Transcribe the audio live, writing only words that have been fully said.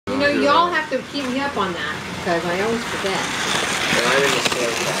all have to keep me up on that because I always forget.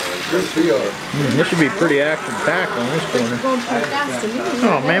 This should be pretty action-packed on this corner.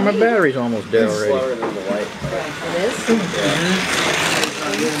 Oh man, my battery's almost dead already. It is?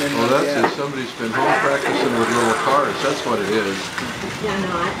 Well, that's it. Somebody's been home practicing with little cars. That's what it is. Yeah,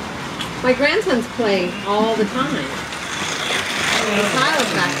 not. My grandsons play all the time. Tyler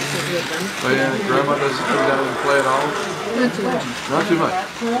practices with them. Oh yeah, Grandma doesn't come down and play at all? Not too much. Not too much.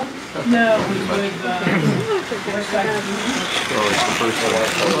 No, we would. So it's the first one.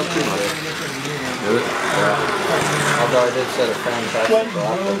 Not too much. Get it? Although I did set a fantastic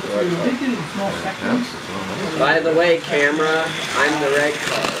rock. By the way, camera, I'm the red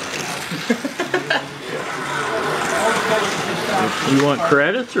car. You want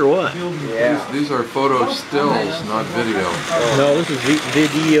credits or what? Yeah. These are photo stills, not video. No, this is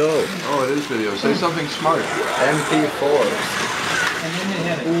video. Oh, it is video. Say something smart. MP4s.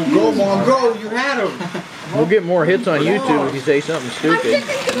 Go, Mom, go! You had them! We'll get more hits on YouTube if you say something I'm stupid. chicken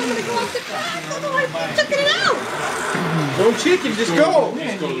because I'm going to go off the track. Otherwise, I'm checking it out. Don't chicken, just go!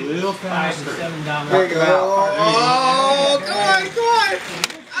 Just go a little faster. There you go. Oh, go on, go on!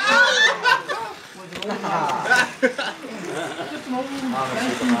 Just an old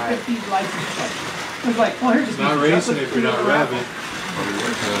 1950s license plate. It was like, well, here's just not racing if you're not rabbit.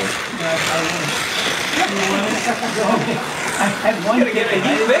 I had one. You're gonna get a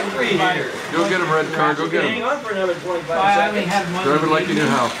huge victory here. Go get him, red car. Go get Hang him. on for another 25 I only seconds. had one. Drive it like you knew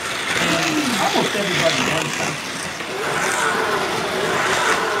how. Almost everybody won something.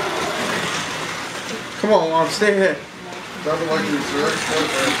 Come on, Mom, stay ahead. Drive it like you're your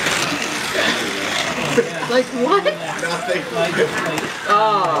ex-boyfriend. Like what? Nothing. Oh,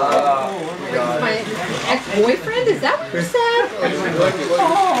 My ex-boyfriend? Is that what you said? Like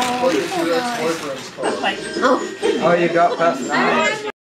it's your ex-boyfriend's car. Oh. oh, you got past I